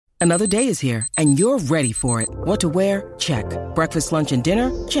Another day is here, and you're ready for it. What to wear? Check. Breakfast, lunch, and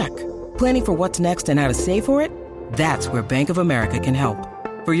dinner? Check. Planning for what's next and how to save for it? That's where Bank of America can help.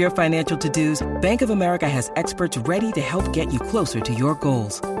 For your financial to-dos, Bank of America has experts ready to help get you closer to your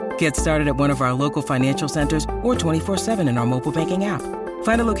goals. Get started at one of our local financial centers or 24/7 in our mobile banking app.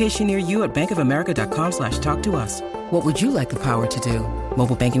 Find a location near you at bankofamerica.com/talktous. What would you like the power to do?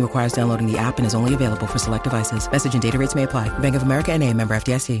 Mobile banking requires downloading the app and is only available for select devices. Message and data rates may apply. Bank of America N.A., member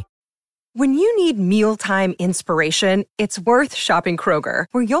FDIC. When you need mealtime inspiration, it's worth shopping Kroger,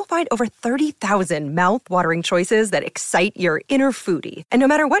 where you'll find over 30,000 mouth-watering choices that excite your inner foodie. And no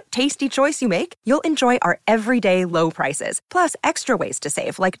matter what tasty choice you make, you'll enjoy our everyday low prices, plus extra ways to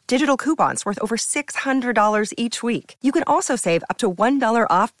save, like digital coupons worth over $600 each week. You can also save up to $1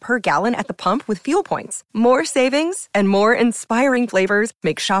 off per gallon at the pump with fuel points. More savings and more inspiring flavors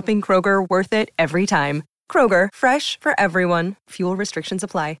make shopping Kroger worth it every time. Kroger, fresh for everyone. Fuel restrictions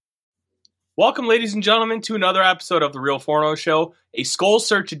apply. Welcome, ladies and gentlemen, to another episode of The Real Forno Show, a Skull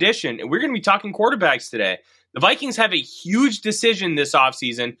Search edition, and we're going to be talking quarterbacks today. The Vikings have a huge decision this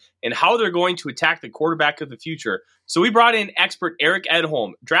offseason in how they're going to attack the quarterback of the future. So we brought in expert Eric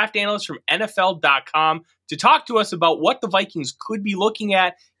Edholm, draft analyst from NFL.com, to talk to us about what the Vikings could be looking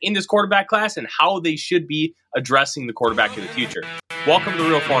at in this quarterback class and how they should be addressing the quarterback of the future. Welcome to The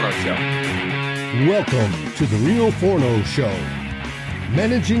Real Forno Show. Welcome to The Real Forno Show.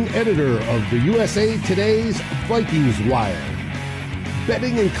 Managing editor of the USA Today's Vikings Wire.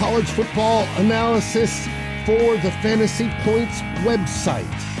 Betting and college football analysis for the Fantasy Points website.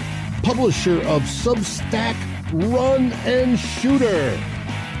 Publisher of Substack Run and Shooter.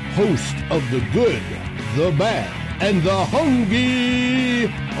 Host of The Good, The Bad, and The Hungry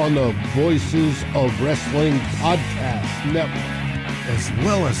on the Voices of Wrestling Podcast Network. As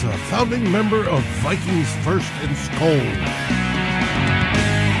well as a founding member of Vikings First and Skull.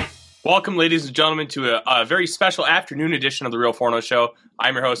 Welcome, ladies and gentlemen, to a very special afternoon edition of The Real Forno Show.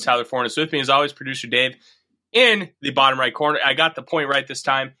 I'm your host, Tyler Forno. With me, as always, producer Dave in the bottom right corner. I got the point right this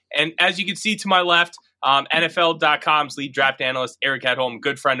time. And as you can see to my left, NFL.com's lead draft analyst, Eric Edholm,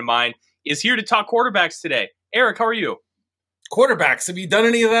 good friend of mine, is here to talk quarterbacks today. Eric, how are you? Quarterbacks. Have you done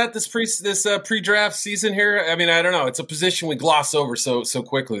any of that this pre-draft season here? I mean, I don't know. It's a position we gloss over so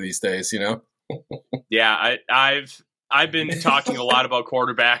quickly these days, you know? Yeah, I've been talking a lot about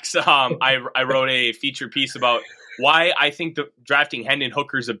quarterbacks. I wrote a feature piece about why I think the drafting Hendon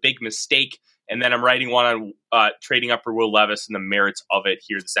Hooker is a big mistake, and then I'm writing one on trading up for Will Levis and the merits of it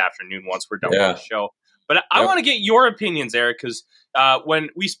here this afternoon once we're done with the show. But I want to get your opinions, Eric, because when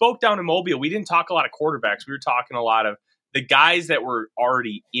we spoke down in Mobile, we didn't talk a lot of quarterbacks. We were talking a lot of the guys that were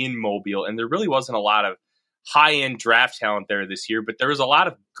already in Mobile, and there really wasn't a lot of high-end draft talent there this year, but there was a lot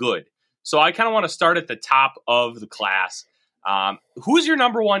of good. So I kind of want to start at the top of the class. Who's your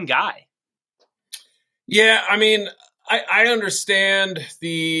number one guy? Yeah, I mean, I understand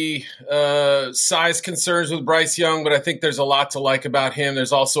the size concerns with Bryce Young, but I think there's a lot to like about him.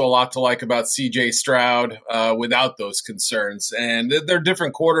 There's also a lot to like about C.J. Stroud without those concerns. And they're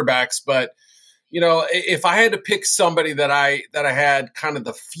different quarterbacks, but, you know, if I had to pick somebody that I had kind of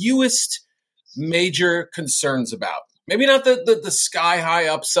the fewest major concerns about, maybe not the sky-high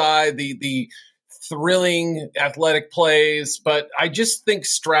upside, the thrilling athletic plays, but I just think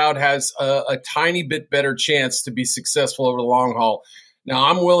Stroud has a tiny bit better chance to be successful over the long haul. Now,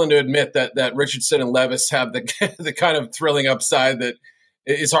 I'm willing to admit that Richardson and Levis have the kind of thrilling upside that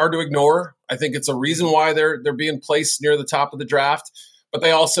is hard to ignore. I think it's a reason why they're being placed near the top of the draft, but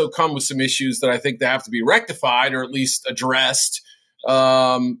they also come with some issues that I think they have to be rectified or at least addressed,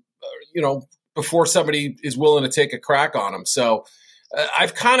 before somebody is willing to take a crack on them. So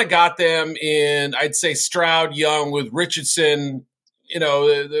I've kind of got them in, I'd say, Stroud, Young with Richardson. You know,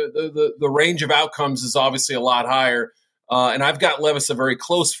 the range of outcomes is obviously a lot higher. And I've got Levis a very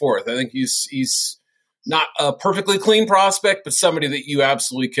close fourth. I think he's not a perfectly clean prospect, but somebody that you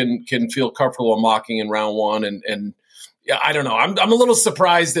absolutely can feel comfortable unlocking in round one. And yeah, I don't know. I'm a little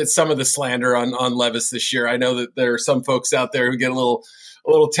surprised at some of the slander on Levis this year. I know that there are some folks out there who get a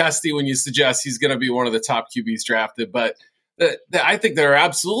little testy when you suggest he's going to be one of the top QBs drafted, but I think there are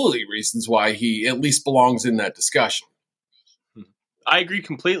absolutely reasons why he at least belongs in that discussion. I agree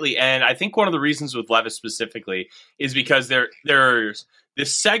completely, and I think one of the reasons with Levis specifically is because there's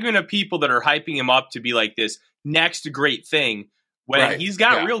this segment of people that are hyping him up to be like this next great thing when he's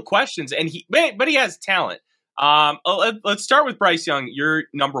got real questions, but he has talent. Let's start with Bryce Young, your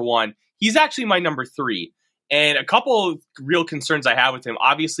number one. He's actually my number three. And a couple of real concerns I have with him,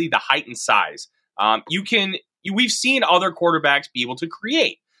 obviously the height and size. We've seen other quarterbacks be able to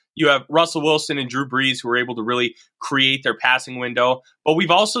create. you have Russell Wilson and Drew Brees who are able to really create their passing window. But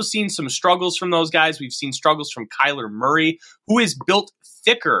we've also seen some struggles from those guys. We've seen struggles from Kyler Murray, who is built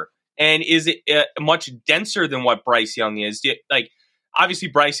thicker and is much denser than what Bryce Young is. Like, obviously,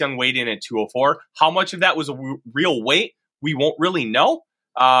 Bryce Young weighed in at 204. How much of that was a real weight? We won't really know.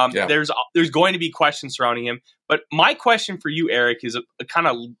 There's going to be questions surrounding him. But my question for you, Eric, is a kind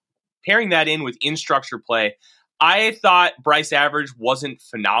of pairing that in with in-structure play. I thought Bryce Average wasn't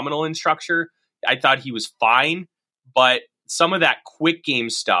phenomenal in structure. I thought he was fine. But some of that quick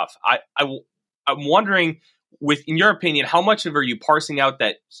game stuff, I'm wondering, in your opinion, how much of are you parsing out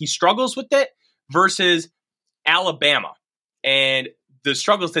that he struggles with it versus Alabama and the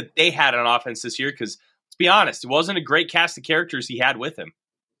struggles that they had on offense this year? Because let's be honest, it wasn't a great cast of characters he had with him.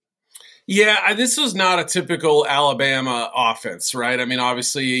 Yeah, this was not a typical Alabama offense, right? I mean,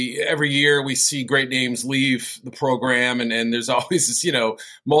 obviously, every year we see great names leave the program, and there's always this,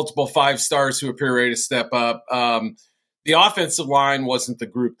 multiple 5 stars who appear ready to step up. The offensive line wasn't the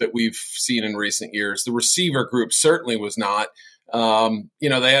group that we've seen in recent years. The receiver group certainly was not.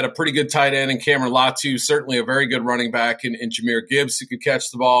 They had a pretty good tight end in Cameron Latu, certainly a very good running back in Jahmyr Gibbs who could catch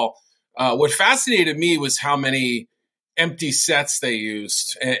the ball. What fascinated me was how many empty sets they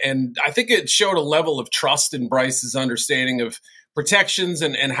used. And I think it showed a level of trust in Bryce's understanding of protections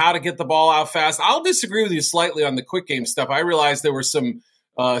and how to get the ball out fast. I'll disagree with you slightly on the quick game stuff. I realized there were some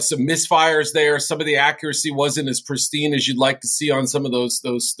misfires there. Some of the accuracy wasn't as pristine as you'd like to see on some of those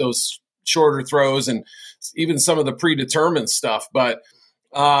shorter throws and even some of the predetermined stuff. But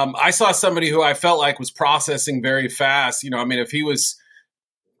I saw somebody who I felt like was processing very fast. If he was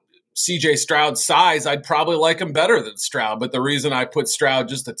CJ Stroud's size, I'd probably like him better than Stroud. But the reason I put Stroud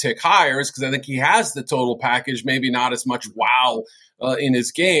just a tick higher is because I think he has the total package, maybe not as much wow in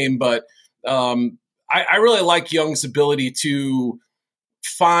his game. But I really like Young's ability to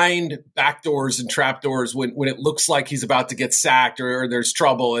find backdoors and trapdoors when it looks like he's about to get sacked or there's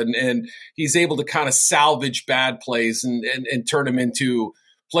trouble. And he's able to kind of salvage bad plays and turn them into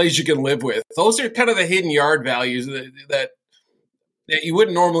plays you can live with. Those are kind of the hidden yard values that you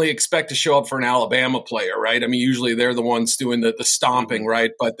wouldn't normally expect to show up for an Alabama player, right? I mean, usually they're the ones doing the stomping,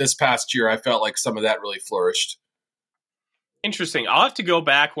 right? But this past year, I felt like some of that really flourished. Interesting. I'll have to go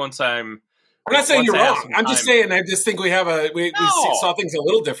back once I'm not saying you're wrong. I'm just saying I just think we saw things a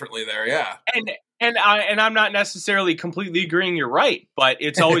little differently there, yeah. And I'm not necessarily completely agreeing you're right, but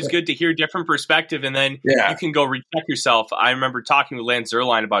it's always good to hear different perspective, and then you can go recheck yourself. I remember talking with Lance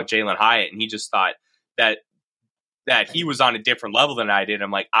Zierlein about Jalen Hyatt, and he just thought that he was on a different level than I did.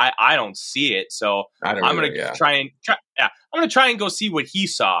 I'm like, I don't see it. So I'm going to I'm going to try and go see what he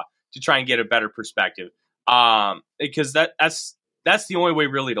saw to try and get a better perspective. Because that's the only way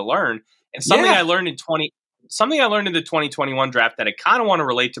really to learn. And something I learned in the 2021 draft that I kind of want to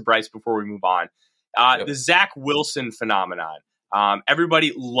relate to Bryce before we move on. The Zach Wilson phenomenon.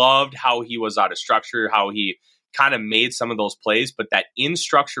 Everybody loved how he was out of structure, how he kind of made some of those plays, but that in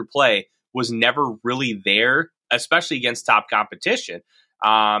structure play was never really there, especially against top competition.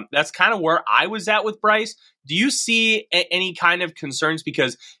 That's kind of where I was at with Bryce. Do you see any kind of concerns?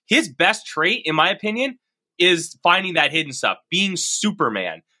 Because his best trait, in my opinion, is finding that hidden stuff, being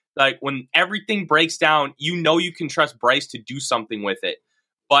Superman. Like when everything breaks down, you can trust Bryce to do something with it.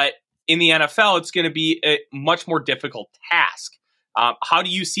 But in the NFL, it's going to be a much more difficult task. How do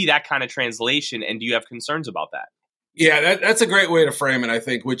you see that kind of translation, and do you have concerns about that? Yeah, that's a great way to frame it, I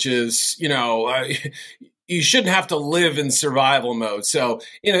think, which is, you shouldn't have to live in survival mode. So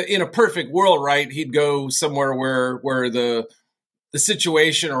in a perfect world, right, he'd go somewhere where the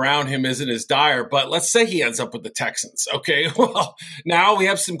situation around him isn't as dire. But let's say he ends up with the Texans. Okay, well, now we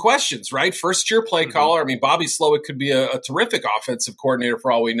have some questions, right? First-year play caller. I mean, Bobby Slowick could be a terrific offensive coordinator for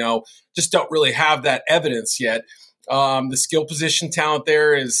all we know. Just don't really have that evidence yet. The skill position talent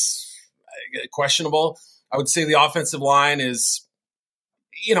there is questionable. I would say the offensive line is,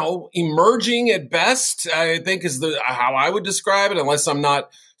 emerging at best, I think is how I would describe it, unless I'm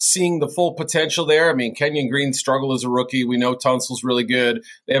not seeing the full potential there. I mean, Kenyon Green struggled as a rookie. We know Tunsil's really good.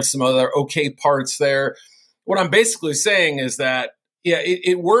 They have some other okay parts there. What I'm basically saying is that,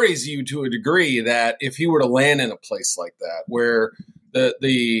 it worries you to a degree that if he were to land in a place like that, where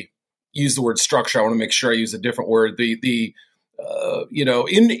the use the word structure, I want to make sure I use a different word, in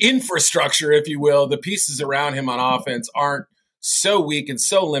infrastructure, if you will, the pieces around him on offense aren't so weak and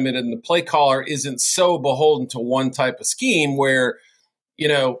so limited, and the play caller isn't so beholden to one type of scheme where,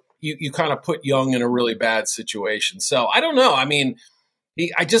 you kind of put Young in a really bad situation. So I don't know. I mean,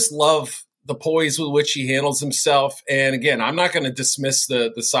 I just love the poise with which he handles himself. And again, I'm not going to dismiss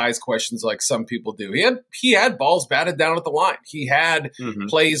the size questions like some people do. He had balls batted down at the line. He had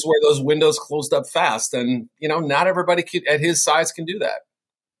plays where those windows closed up fast. And, not everybody at his size can do that.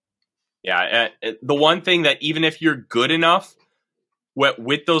 Yeah. The one thing that even if you're good enough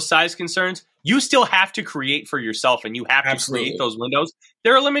with those size concerns, you still have to create for yourself, and you have to create those windows.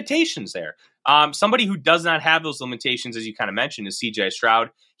 There are limitations there. Somebody who does not have those limitations, as you kind of mentioned, is CJ Stroud.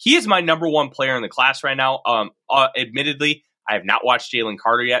 He is my number one player in the class right now. Admittedly, I have not watched Jalen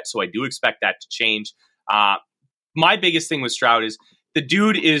Carter yet, so I do expect that to change. My biggest thing with Stroud is the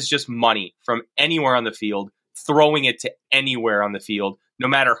dude is just money from anywhere on the field, throwing it to anywhere on the field, no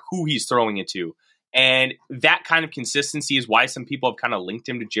matter who he's throwing it to. And that kind of consistency is why some people have kind of linked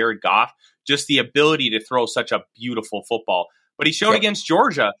him to Jared Goff, just the ability to throw such a beautiful football. But he showed against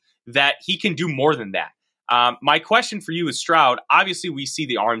Georgia that he can do more than that. My question for you is Stroud. Obviously, we see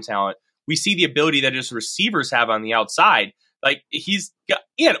the arm talent. We see the ability that his receivers have on the outside. Like he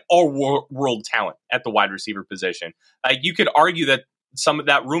had all world talent at the wide receiver position. Like you could argue that some of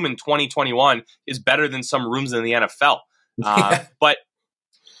that room in 2021 is better than some rooms in the NFL. But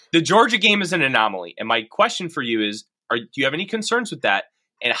the Georgia game is an anomaly. And my question for you is, do you have any concerns with that?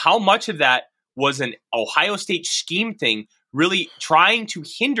 And how much of that was an Ohio State scheme thing really trying to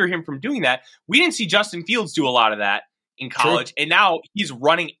hinder him from doing that? We didn't see Justin Fields do a lot of that in college, and now he's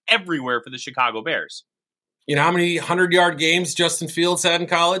running everywhere for the Chicago Bears. You know how many 100-yard games Justin Fields had in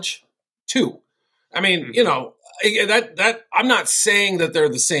college? 2. I mean, that I'm not saying that they're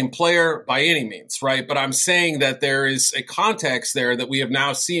the same player by any means, right? But I'm saying that there is a context there that we have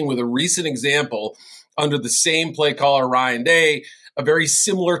now seen with a recent example under the same play caller, Ryan Day, a very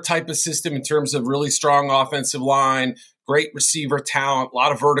similar type of system in terms of really strong offensive line, great receiver talent, a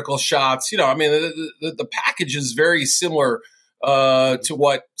lot of vertical shots. The package is very similar to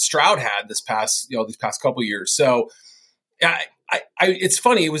what Stroud had these past couple of years. So it's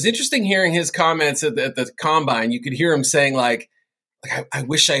funny. It was interesting hearing his comments at the combine. You could hear him saying I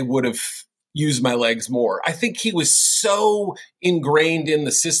wish I would have used my legs more. I think he was so ingrained in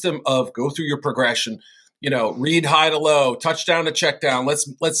the system of go through your progression, read high to low, touchdown to check down.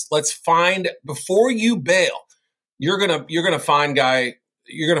 Let's find before you bail. You're gonna find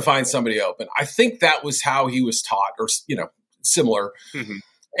somebody open. I think that was how he was taught, or similar. Mm-hmm.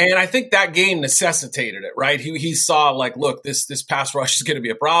 And I think that game necessitated it, right? He saw look, this pass rush is going to be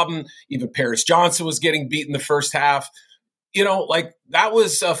a problem. Even Paris Johnson was getting beat in the first half. That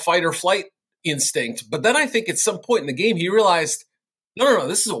was a fight or flight instinct. But then I think at some point in the game, he realized, no,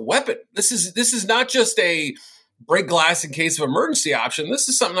 this is a weapon. This is not just a break glass in case of emergency option. This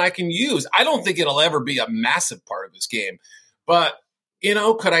is something I can use. I don't think it'll ever be a massive part of his game. But,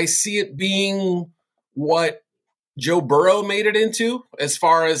 could I see it being what Joe Burrow made it into, as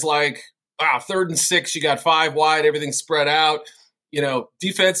far as 3rd and 6, you got 5 wide, everything's spread out.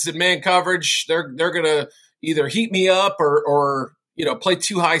 Defense and man coverage, they're gonna either heat me up or play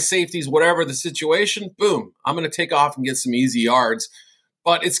 2 high safeties, whatever the situation. Boom, I'm gonna take off and get some easy yards.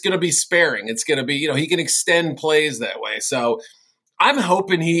 But it's gonna be sparing. It's gonna be he can extend plays that way. So I'm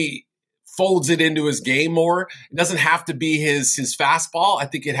hoping he folds it into his game more. It doesn't have to be his fastball. I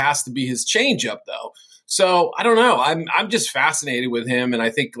think it has to be his changeup though. So I don't know. I'm just fascinated with him, and I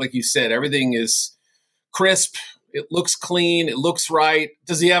think, like you said, everything is crisp. It looks clean. It looks right.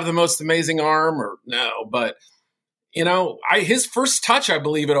 Does he have the most amazing arm? Or no? But his first touch, I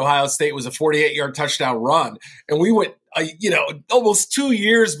believe, at Ohio State was a 48-yard touchdown run, and we went, almost 2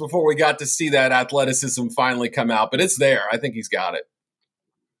 years before we got to see that athleticism finally come out. But it's there. I think he's got it.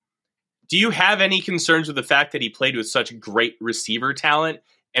 Do you have any concerns with the fact that he played with such great receiver talent?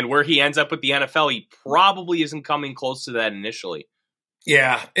 And where he ends up with the NFL, he probably isn't coming close to that initially.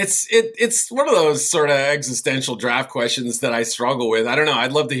 Yeah, it's one of those sort of existential draft questions that I struggle with. I don't know.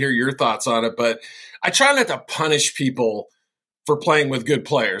 I'd love to hear your thoughts on it, but I try not to punish people for playing with good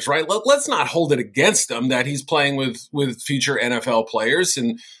players, right? Let's not hold it against him that he's playing with future NFL players.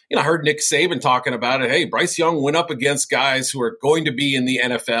 And, I heard Nick Saban talking about it. Hey, Bryce Young went up against guys who are going to be in the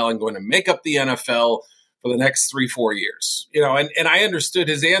NFL and going to make up the NFL for the next 3-4 years, and I understood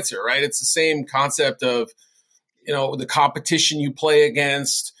his answer, right? It's the same concept of, the competition you play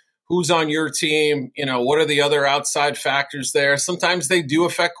against, who's on your team, what are the other outside factors there? Sometimes they do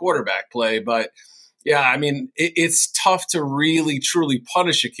affect quarterback play, but yeah, I mean, it's tough to really, truly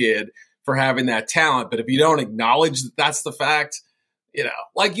punish a kid for having that talent. But if you don't acknowledge that that's the fact,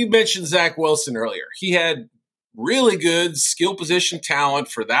 like you mentioned Zach Wilson earlier, he had really good skill position talent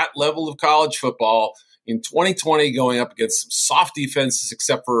for that level of college football in 2020, going up against some soft defenses,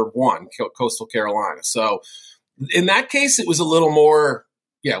 except for one, Coastal Carolina. So in that case, it was a little more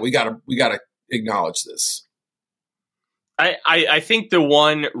yeah, we gotta acknowledge this. I think the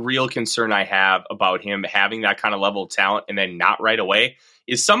one real concern I have about him having that kind of level of talent and then not right away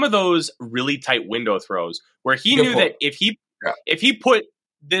is some of those really tight window throws where he knew that if he put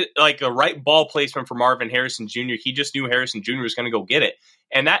like a right ball placement for Marvin Harrison Jr., he just knew Harrison Jr. was going to go get it.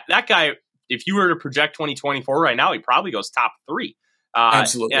 And that guy, if you were to project 2024 right now, he probably goes top 3.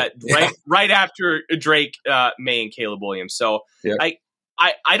 Absolutely. Right after Drake, May, and Caleb Williams. So I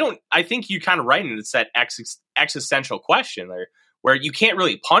think you kind of right, and it's that existential question there where you can't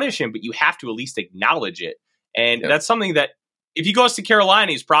really punish him, but you have to at least acknowledge it. And that's something that if he goes to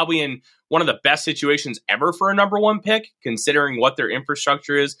Carolina, he's probably in one of the best situations ever for a number 1 pick, considering what their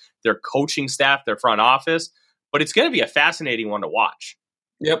infrastructure is, their coaching staff, their front office. But it's going to be a fascinating one to watch.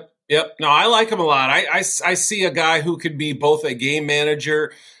 Yep. No, I like him a lot. I see a guy who could be both a game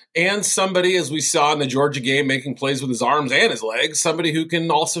manager and somebody, as we saw in the Georgia game, making plays with his arms and his legs, somebody who can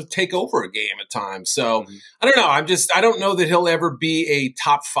also take over a game at times. So I don't know. I don't know that he'll ever be a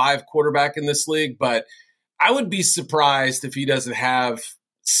top 5 quarterback in this league, but I would be surprised if he doesn't have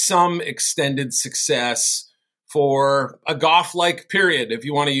some extended success for a Goff-like period, if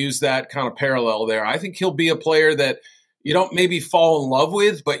you want to use that kind of parallel there. I think he'll be a player that you don't maybe fall in love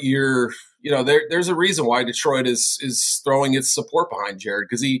with, but there's a reason why Detroit is throwing its support behind Jared,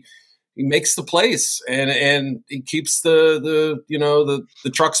 because he makes the plays and he keeps the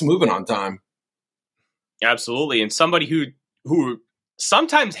trucks moving on time. Absolutely. And somebody who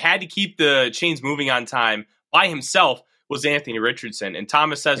sometimes had to keep the chains moving on time by himself was Anthony Richardson. And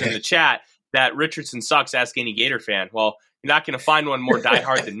Thomas says in the chat that Richardson sucks, ask any Gator fan. Well, you're not going to find one more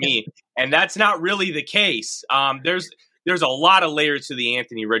diehard than me. And that's not really the case. There's a lot of layers to the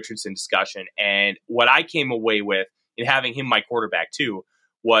Anthony Richardson discussion. And what I came away with in having him my quarterback too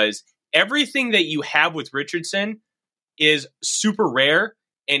was everything that you have with Richardson is super rare,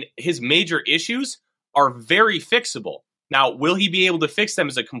 and his major issues are very fixable. Now, will he be able to fix them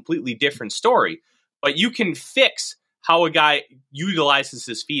is a completely different story, but you can fix how a guy utilizes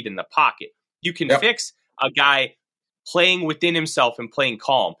his feet in the pocket. You can fix a guy playing within himself and playing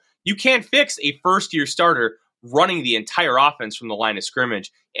calm. You can't fix a first-year starter running the entire offense from the line of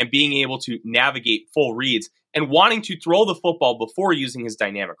scrimmage and being able to navigate full reads and wanting to throw the football before using his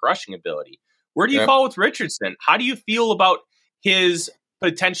dynamic rushing ability. Where do you fall with Richardson? How do you feel about his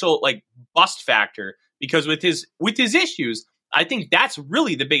potential bust factor? Because with his issues, I think that's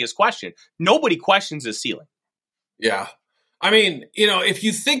really the biggest question. Nobody questions his ceiling. Yeah. I mean, if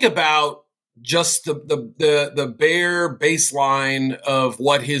you think about just the bare baseline of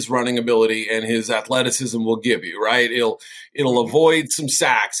what his running ability and his athleticism will give you, right? It'll avoid some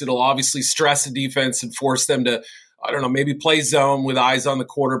sacks. It'll obviously stress the defense and force them to, maybe play zone with eyes on the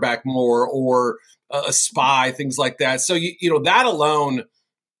quarterback more, or a spy, things like that. So, that alone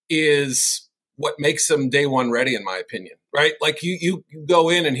is what makes him day one ready, in my opinion, right? Like you go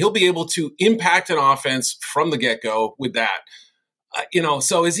in and he'll be able to impact an offense from the get-go with that.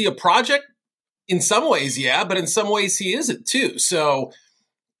 So is he a project? In some ways, yeah, but in some ways he isn't too. So,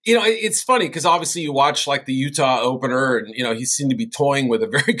 it's funny because obviously you watch the Utah opener and, he seemed to be toying with a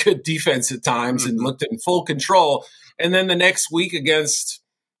very good defense at times and looked in full control. And then the next week against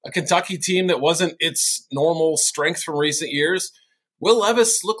a Kentucky team that wasn't its normal strength from recent years, Will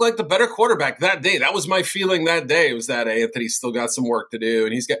Levis looked like the better quarterback that day. That was my feeling that day, was that Anthony's still got some work to do.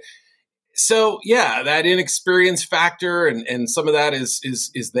 And so, yeah, that inexperience factor and some of that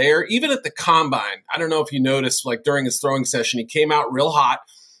is there. Even at the combine, I don't know if you noticed, during his throwing session, he came out real hot.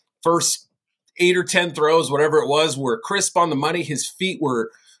 First 8 or 10 throws, whatever it was, were crisp on the money. His feet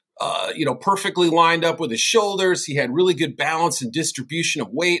were, perfectly lined up with his shoulders. He had really good balance and distribution of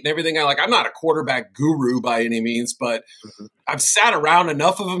weight and everything. I'm not a quarterback guru by any means, but I've sat around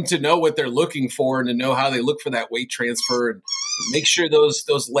enough of them to know what they're looking for and to know how they look for that weight transfer and make sure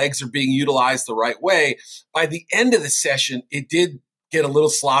those legs are being utilized the right way. By the end of the session, it did get a little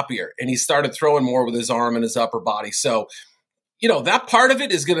sloppier, and he started throwing more with his arm and his upper body. So, that part of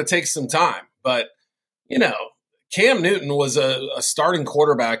it is going to take some time. But, Cam Newton was a starting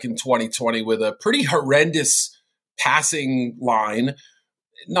quarterback in 2020 with a pretty horrendous passing line.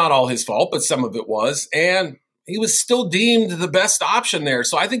 Not all his fault, but some of it was. And he was still deemed the best option there.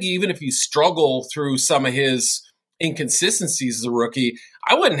 So I think even if you struggle through some of his inconsistencies as a rookie,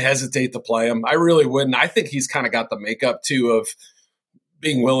 I wouldn't hesitate to play him. I really wouldn't. I think he's kind of got the makeup, too, of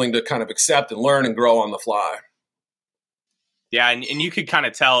being willing to kind of accept and learn and grow on the fly. Yeah, and you could kind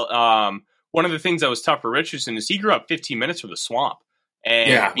of tell one of the things that was tough for Richardson is he grew up 15 minutes from the swamp.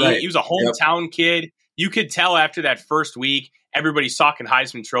 And he was a hometown kid. You could tell after that first week, everybody's talking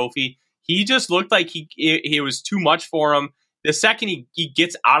Heisman Trophy. He just looked like he was too much for him. The second he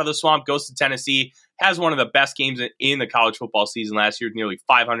gets out of the swamp, goes to Tennessee, has one of the best games in the college football season last year, nearly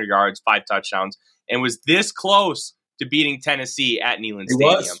 500 yards, 5 touchdowns, and was this close to beating Tennessee at Neyland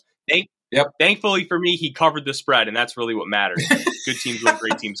Stadium. Thankfully for me, he covered the spread, and that's really what matters. Good teams win,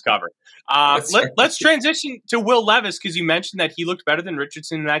 great teams cover. Let's transition to Will Levis, because you mentioned that he looked better than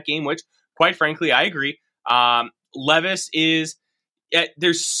Richardson in that game, which, quite frankly, I agree. Levis is –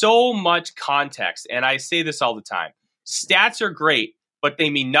 there's so much context, and I say this all the time. Stats are great, but they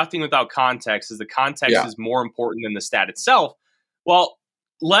mean nothing without context, as the context is more important than the stat itself. Well,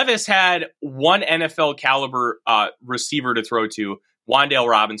 Levis had one NFL caliber receiver to throw to, Wan'Dale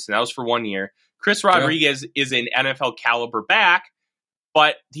Robinson. That was for 1 year. Chris Rodriguez is an NFL caliber back,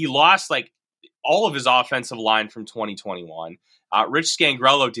 but he lost like all of his offensive line from 2021. Rich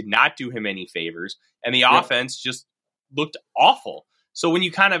Scangrello did not do him any favors, and the offense just looked awful. So when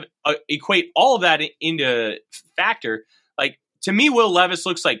you kind of equate all of that into factor, like to me, Will Levis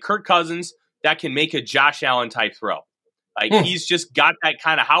looks like Kirk Cousins that can make a Josh Allen type throw. Like he's just got that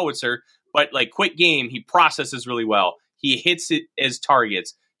kind of howitzer, but like quick game, he processes really well. He hits it as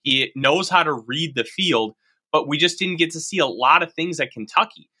targets. He knows how to read the field, but we just didn't get to see a lot of things at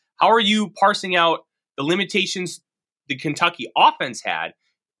Kentucky. How are you parsing out the limitations the Kentucky offense had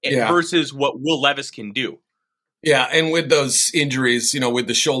versus what Will Levis can do? Yeah, and with those injuries, with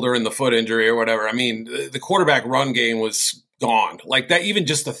the shoulder and the foot injury or whatever, I mean, the quarterback run game was gone. Like that, even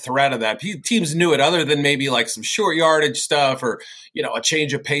just the threat of that. Teams knew it, other than maybe like some short yardage stuff or, a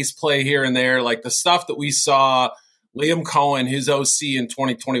change of pace play here and there. Like the stuff that we saw Liam Cohen, his OC in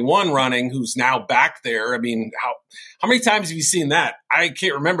 2021 running, who's now back there. I mean, how many times have you seen that? I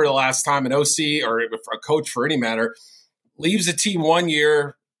can't remember the last time an OC or a coach for any matter leaves a team 1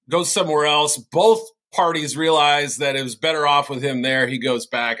 year, goes somewhere else. Both parties realize that it was better off with him there. He goes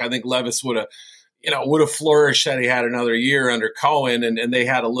back. I think Levis would have flourished had he had another year under Cohen and they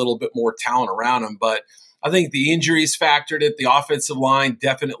had a little bit more talent around him. But I think the injuries factored it. The offensive line,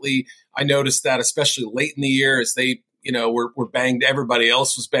 definitely. I noticed that, especially late in the year, as they, were banged. Everybody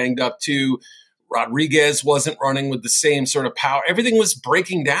else was banged up too. Rodriguez wasn't running with the same sort of power. Everything was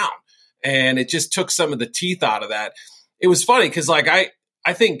breaking down, and it just took some of the teeth out of that. It was funny because, like,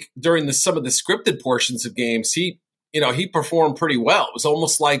 I think during some of the scripted portions of games, he performed pretty well. It was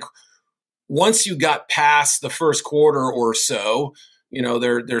almost like once you got past the first quarter or so,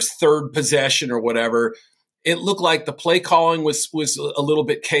 there's third possession or whatever, it looked like the play calling was a little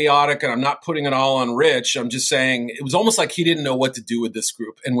bit chaotic, and I'm not putting it all on Rich. I'm just saying it was almost like he didn't know what to do with this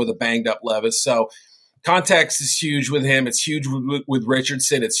group and with a banged up Levis. So context is huge with him. It's huge with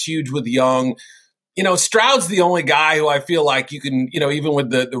Richardson. It's huge with Young. Stroud's the only guy who I feel like you can, even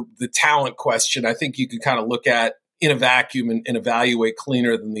with the talent question, I think you can kind of look at in a vacuum and evaluate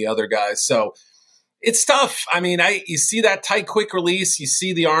cleaner than the other guys. So it's tough. I mean, you see that tight, quick release. You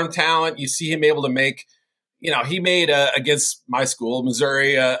see the arm talent. You see him able to make, he made against my school,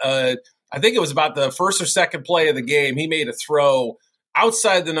 Missouri, I think it was about the first or second play of the game. He made a throw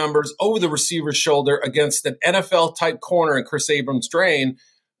outside the numbers over the receiver's shoulder against an NFL-type corner in Chris Abrams-Drain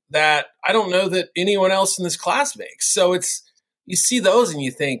that I don't know that anyone else in this class makes. So you see those and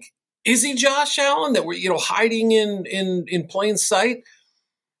you think, is he Josh Allen that we're hiding in plain sight?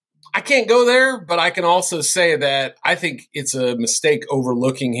 I can't go there, but I can also say that I think it's a mistake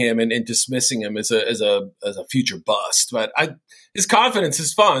overlooking him and dismissing him as a future bust. But his confidence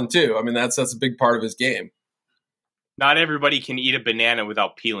is fun too. I mean, that's a big part of his game. Not everybody can eat a banana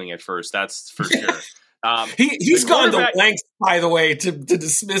without peeling it first. That's for sure. He's gone to lengths, by the way, to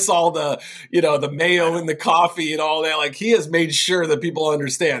dismiss all the the mayo in the coffee and all that. Like, he has made sure that people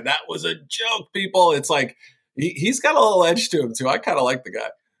understand that was a joke. People, it's like he's got a little edge to him too. I kind of like the guy.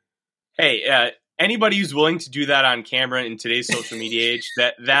 Hey, anybody who's willing to do that on camera in today's social media age,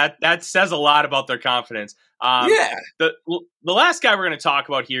 that says a lot about their confidence. The last guy we're going to talk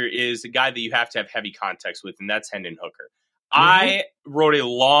about here is a guy that you have to have heavy context with, and that's Hendon Hooker. Mm-hmm. I wrote a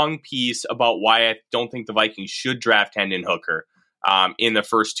long piece about why I don't think the Vikings should draft Hendon Hooker in the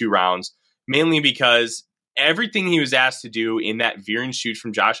first 2 rounds, mainly because everything he was asked to do in that veer and shoot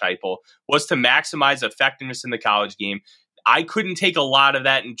from Josh Heupel was to maximize effectiveness in the college game. I couldn't take a lot of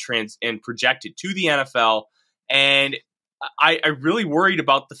that and project it to the NFL, and I really worried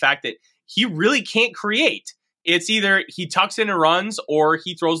about the fact that he really can't create. It's either he tucks in and runs or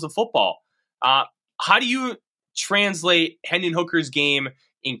he throws the football. How do you translate Hendon Hooker's game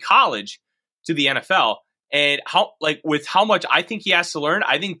in college to the NFL? And with how much I think he has to learn,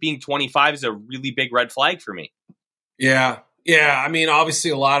 I think being 25 is a really big red flag for me. Yeah. I mean,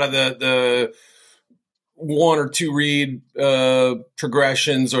 obviously a lot of the 1 or 2 read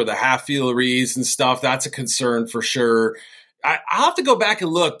progressions or the half field reads and stuff, that's a concern for sure. I'll have to go back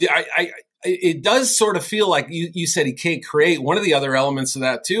and look. It does sort of feel like you said he can't create. One of the other elements of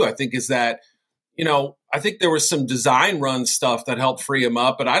that too, I think, is that, I think there was some design run stuff that helped free him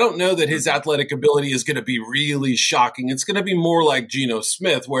up, but I don't know that his athletic ability is going to be really shocking. It's going to be more like Geno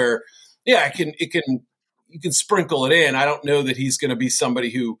Smith, where, you can sprinkle it in. I don't know that he's going to be somebody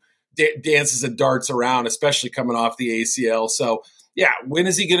who dances and darts around, especially coming off the ACL. So, yeah, when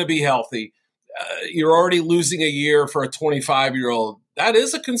is he going to be healthy? You're already losing a year for a 25-year-old. That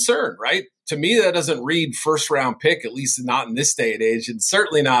is a concern, right? To me, that doesn't read first-round pick, at least not in this day and age, and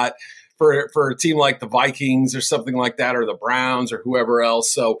certainly not for a team like the Vikings or something like that, or the Browns or whoever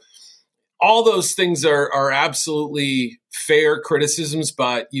else. So all those things are absolutely fair criticisms,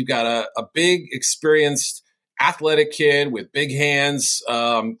 but you've got a big, experienced, athletic kid with big hands,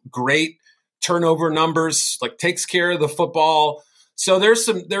 great turnover numbers, like takes care of the football. So there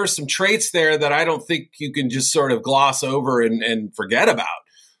are some traits there that I don't think you can just sort of gloss over and forget about.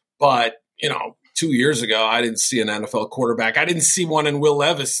 But, 2 years ago, I didn't see an NFL quarterback. I didn't see one in Will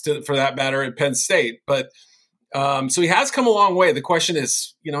Levis, for that matter, at Penn State. But so he has come a long way. The question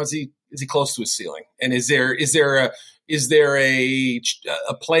is, is he close to his ceiling? And is there a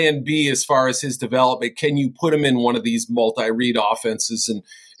plan B as far as his development? Can you put him in one of these multi-read offenses and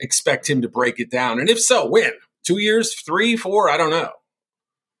expect him to break it down? And if so, when? 2 years, 3, 4? I don't know.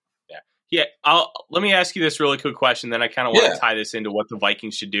 Yeah. Let me ask you this really quick question. Then I kind of want to tie this into what the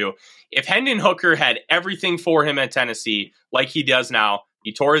Vikings should do. If Hendon Hooker had everything for him at Tennessee, like he does now,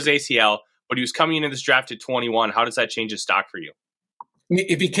 he tore his ACL, but he was coming into this draft at 21. How does that change his stock for you?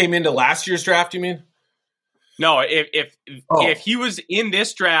 If he came into last year's draft, you mean? No, if he was in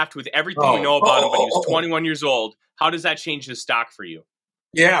this draft with everything we know about him, but he was 21 years old, how does that change his stock for you?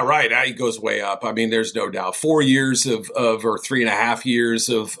 Yeah, right. He goes way up. I mean, there's no doubt. 4 years or 3.5 years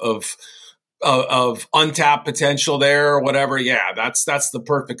of untapped potential there, or whatever. Yeah, that's the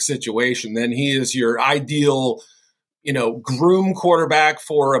perfect situation. Then he is your ideal, groom quarterback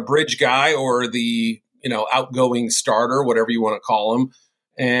for a bridge guy, or the outgoing starter, whatever you want to call him.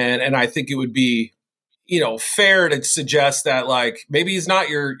 And I think it would be, fair to suggest that, like, maybe he's not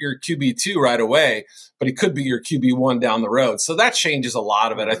your QB2 right away, but he could be your QB1 down the road. So that changes a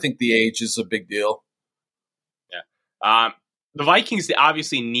lot of it. I think the age is a big deal. Yeah. The Vikings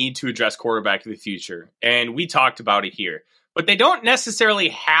obviously need to address quarterback of the future, and we talked about it here. But they don't necessarily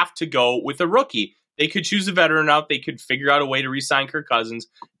have to go with a rookie. They could choose a veteran out. They could figure out a way to re-sign Kirk Cousins.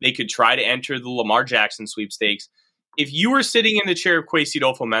 They could try to enter the Lamar Jackson sweepstakes. If you were sitting in the chair of Kwesi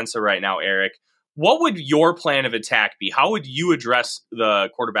Adofo-Mensah right now, Eric, what would your plan of attack be? How would you address the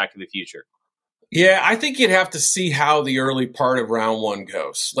quarterback of the future? Yeah, I think you'd have to see how the early part of round one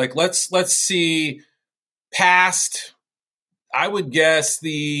goes. Like, let's see past, I would guess,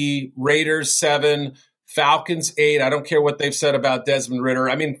 the Raiders 7, Falcons 8. I don't care what they've said about Desmond Ridder.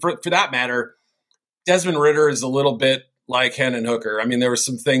 I mean, for that matter, Desmond Ridder is a little bit like Hendon Hooker. I mean, there were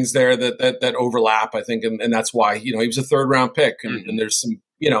some things there that overlap, I think, and that's why, he was a third-round pick. And there's some,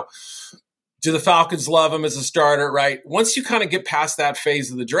 do the Falcons love him as a starter, right? Once you kind of get past that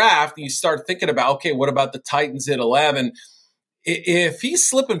phase of the draft, you start thinking about, okay, what about the Titans at 11? If he's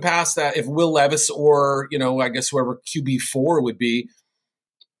slipping past that, if Will Levis or, I guess whoever QB4 would be,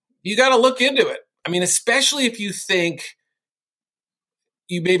 you got to look into it. I mean, especially if you think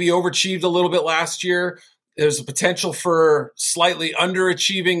you maybe overachieved a little bit last year, there's a potential for slightly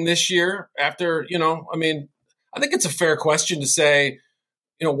underachieving this year after, I think it's a fair question to say,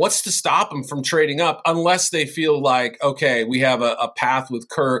 what's to stop them from trading up, unless they feel like, okay, we have a path with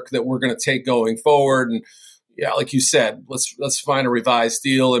Kirk that we're going to take going forward. And yeah, like you said, let's find a revised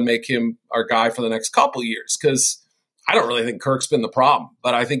deal and make him our guy for the next couple of years. Because I don't really think Kirk's been the problem,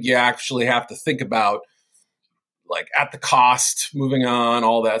 but I think you actually have to think about, like, at the cost, moving on,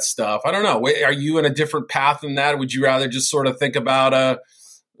 all that stuff. I don't know. Are you in a different path than that? Would you rather just sort of think about a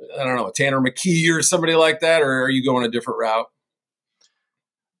Tanner McKee or somebody like that, or are you going a different route?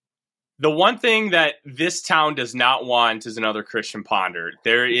 The one thing that this town does not want is another Christian Ponder.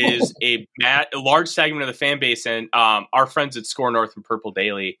 There is a large segment of the fan base, and our friends at Score North and Purple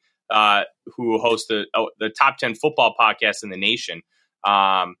Daily, who host the top 10 football podcast in the nation,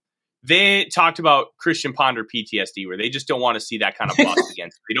 they talked about Christian Ponder PTSD, where they just don't want to see that kind of bust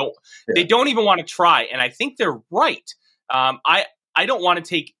against. They don't even want to try, and I think they're right. I don't want to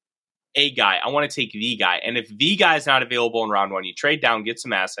take a guy. I want to take the guy, and if the guy is not available in round one, you trade down, get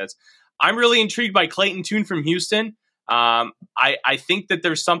some assets. I'm really intrigued by Clayton Tune from Houston. I think that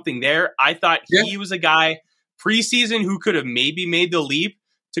there's something there. I thought he was a guy preseason who could have maybe made the leap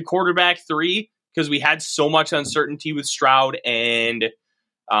to quarterback 3, because we had so much uncertainty with Stroud and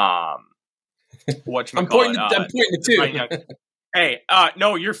I'm pointing to two. Hey,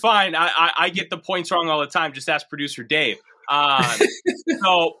 no, you're fine. I get the points wrong all the time. Just ask producer Dave.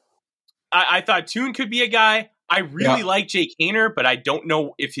 So I thought Toon could be a guy. I really like Jake Haener, but I don't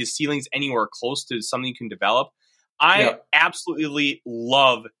know if his ceiling's anywhere close to something you can develop. I absolutely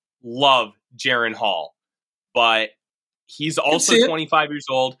love Jaron Hall, but he's also 25 years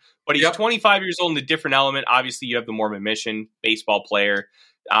old. But he's 25 years old in a different element. Obviously, you have the Mormon Mission baseball player,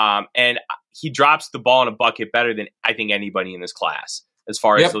 and he drops the ball in a bucket better than I think anybody in this class as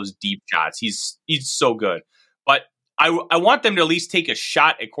far as those deep shots. He's so good. But I want them to at least take a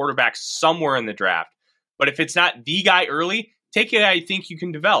shot at quarterback somewhere in the draft. But if it's not the guy early, take a guy I think you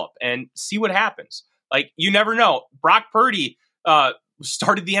can develop and see what happens. Like, you never know. Brock Purdy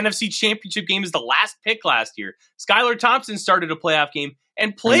started the NFC Championship game as the last pick last year. Skylar Thompson started a playoff game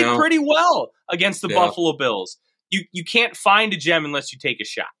and played pretty well against the Buffalo Bills. You can't find a gem unless you take a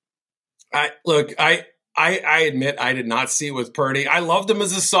shot. I admit I did not see it with Purdy. I loved him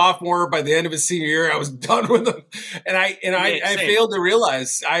as a sophomore. By the end of his senior year, I was done with him. And I failed to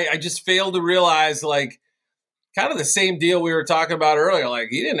realize. I just failed to realize, like, kind of the same deal we were talking about earlier. Like,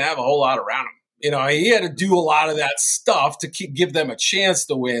 he didn't have a whole lot around him. He had to do a lot of that stuff to give them a chance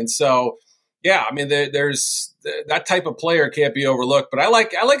to win. So, yeah, I mean, there's that type of player can't be overlooked. But I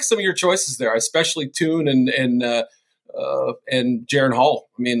like some of your choices there, especially Toon and Jaron Hall.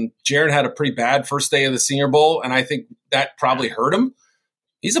 I mean, Jaron had a pretty bad first day of the Senior Bowl, and I think that probably hurt him.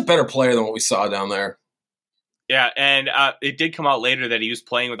 He's a better player than what we saw down there. Yeah, and it did come out later that he was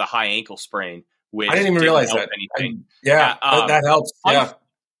playing with a high ankle sprain. Which I didn't even realize that. That helps.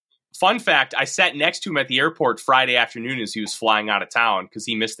 Fun fact, I sat next to him at the airport Friday afternoon as he was flying out of town because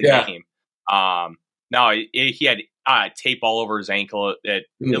he missed the game. He had tape all over his ankle. It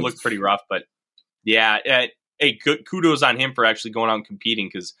looked pretty rough, but hey, kudos on him for actually going out and competing,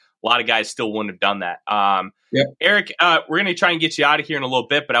 because a lot of guys still wouldn't have done that. Eric, we're going to try and get you out of here in a little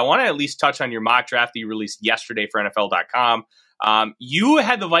bit, but I want to at least touch on your mock draft that you released yesterday for NFL.com. You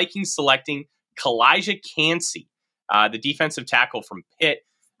had the Vikings selecting Kalijah Cansey, the defensive tackle from Pitt.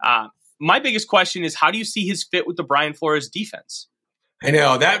 My biggest question is, how do you see his fit with the Brian Flores defense? I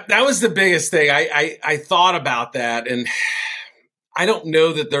know that was the biggest thing. I thought about that, and I don't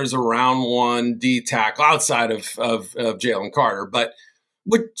know that there's a round one D tackle outside of Jalen Carter, but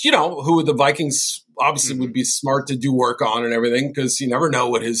who the Vikings obviously would be smart to do work on and everything, because you never know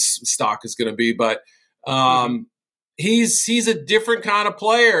what his stock is going to be. But he's a different kind of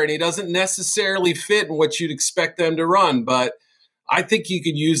player, and he doesn't necessarily fit in what you'd expect them to run. But I think you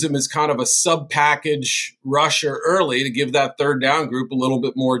could use him as kind of a sub-package rusher early to give that third down group a little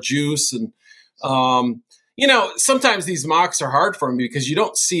bit more juice. And, sometimes these mocks are hard for him because you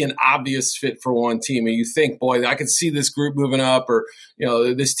don't see an obvious fit for one team. And you think, boy, I could see this group moving up, or,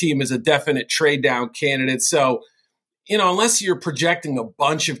 this team is a definite trade down candidate. So, unless you're projecting a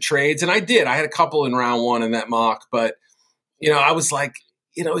bunch of trades, and I had a couple in round one in that mock, but, I was like,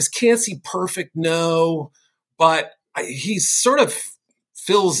 is Cansey perfect? No, but he sort of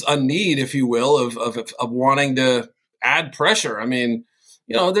fills a need, if you will, of wanting to add pressure. I mean,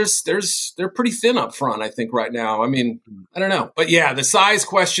 they're pretty thin up front, I think, right now. I mean, I don't know. But, yeah, the size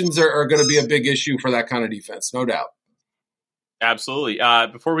questions are going to be a big issue for that kind of defense, no doubt. Absolutely.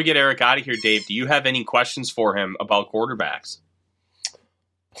 Before we get Eric out of here, Dave, do you have any questions for him about quarterbacks?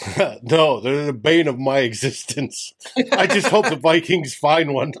 No, they're the bane of my existence. I just hope the Vikings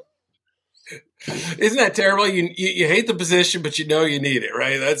find one. Isn't that terrible? You hate the position, but you need it,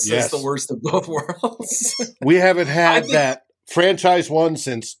 right? That's the worst of both worlds. We haven't had that franchise one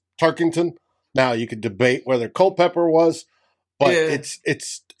since Tarkington. Now you could debate whether Culpepper was, but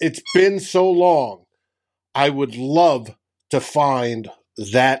it's been so long. I would love to find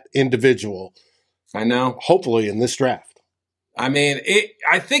that individual. I know. Hopefully in this draft. I mean,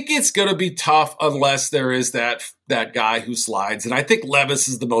 I think it's going to be tough unless there is that guy who slides. And I think Levis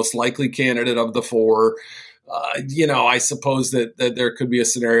is the most likely candidate of the four. I suppose that there could be a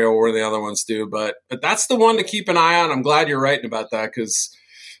scenario where the other ones do. But that's the one to keep an eye on. I'm glad you're writing about that because,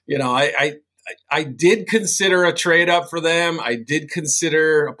 I did consider a trade up for them. I did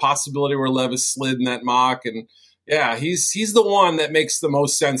consider a possibility where Levis slid in that mock. And, yeah, he's the one that makes the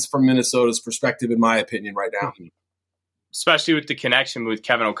most sense from Minnesota's perspective, in my opinion, right now. Especially with the connection with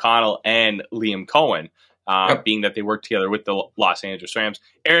Kevin O'Connell and Liam Cohen, being that they work together with the Los Angeles Rams.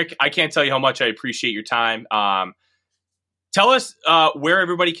 Eric, I can't tell you how much I appreciate your time. Tell us where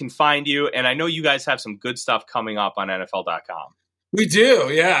everybody can find you. And I know you guys have some good stuff coming up on NFL.com. We do,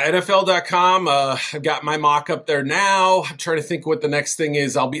 yeah. NFL.com. I've got my mock up there now. I'm trying to think what the next thing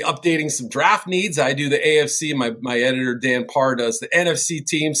is. I'll be updating some draft needs. I do the AFC. My editor, Dan Parr, does the NFC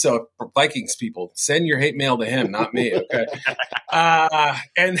team. So for Vikings people, send your hate mail to him, not me, okay?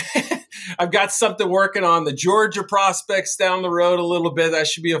 And I've got something working on the Georgia prospects down the road a little bit. That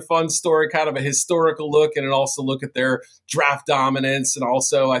should be a fun story, kind of a historical look, and also look at their draft dominance. And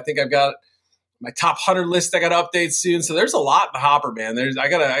also, I think I've got my top 100 list I got to update soon. So there's a lot in the hopper, man. I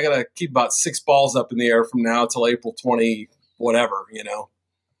gotta keep about 6 balls up in the air from now till April 20, whatever,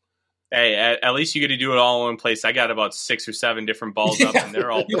 Hey, at least you get to do it all in one place. I got about 6 or 7 different balls up, and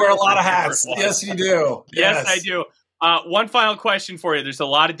they're all. You wear a lot of hats. Yes, you do. Yes, I do. One final question for you. There's a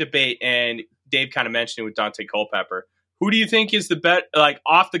lot of debate, and Dave kind of mentioned it with Dante Culpepper. Who do you think is the best,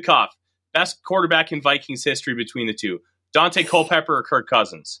 off the cuff, best quarterback in Vikings history between the two? Dante Culpepper or Kirk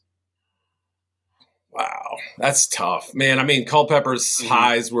Cousins? Wow, that's tough, man. I mean, Culpepper's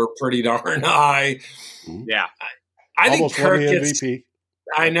highs were pretty darn high. Yeah, I think almost Kirk won the gets. MVP.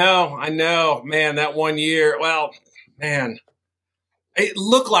 I know, man. That 1 year, well, man, it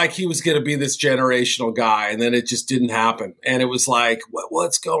looked like he was going to be this generational guy, and then it just didn't happen. And it was like,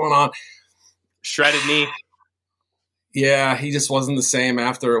 what's going on? Shredded knee. Yeah, he just wasn't the same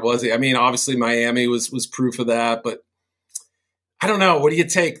after it, was he? I mean, obviously Miami was proof of that, but. I don't know. What do you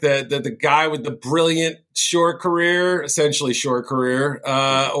take? The guy with the brilliant essentially short career,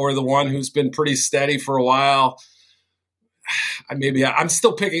 or the one who's been pretty steady for a while? I'm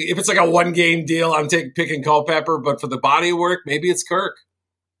still picking. If it's like a 1-game deal, I'm picking Culpepper. But for the body of work, maybe it's Kirk.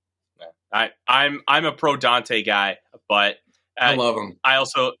 I'm a pro Dante guy, but I love him. I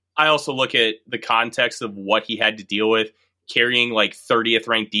also look at the context of what he had to deal with, carrying 30th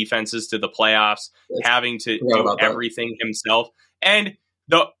ranked defenses to the playoffs, having to do everything himself. And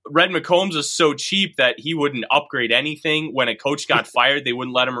the Red McCombs is so cheap that he wouldn't upgrade anything. When a coach got fired, they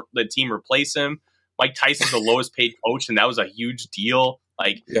wouldn't let the team replace him. Mike Tyson's the lowest paid coach, and that was a huge deal.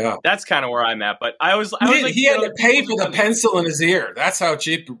 That's kind of where I'm at. But he had to pay for the pencil in his ear. That's how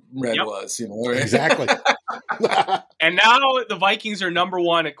cheap Red was. Right? Exactly. And now the Vikings are number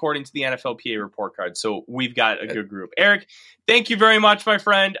 1 according to the NFLPA report card. So we've got a good group. Eric, thank you very much, my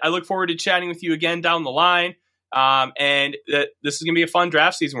friend. I look forward to chatting with you again down the line. And this is going to be a fun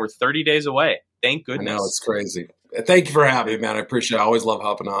draft season. We're 30 days away. Thank goodness. I know, it's crazy. Thank you for having me, man. I appreciate it. I always love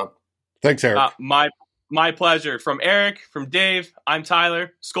hopping on. Thanks, Eric. My pleasure. From Eric, from Dave, I'm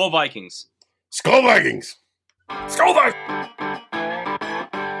Tyler. Skol Vikings. Skol Vikings. Skol Vikings.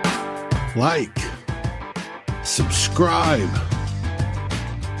 Like, subscribe,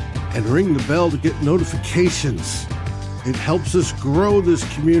 and ring the bell to get notifications. It helps us grow this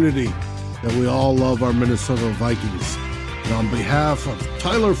community that we all love our Minnesota Vikings. And on behalf of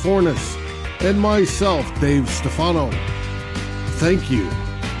Tyler Fornes and myself, Dave Stefano, thank you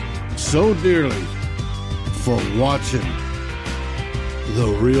so dearly for watching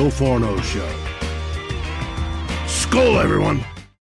The Real Forno Show. Skol, everyone!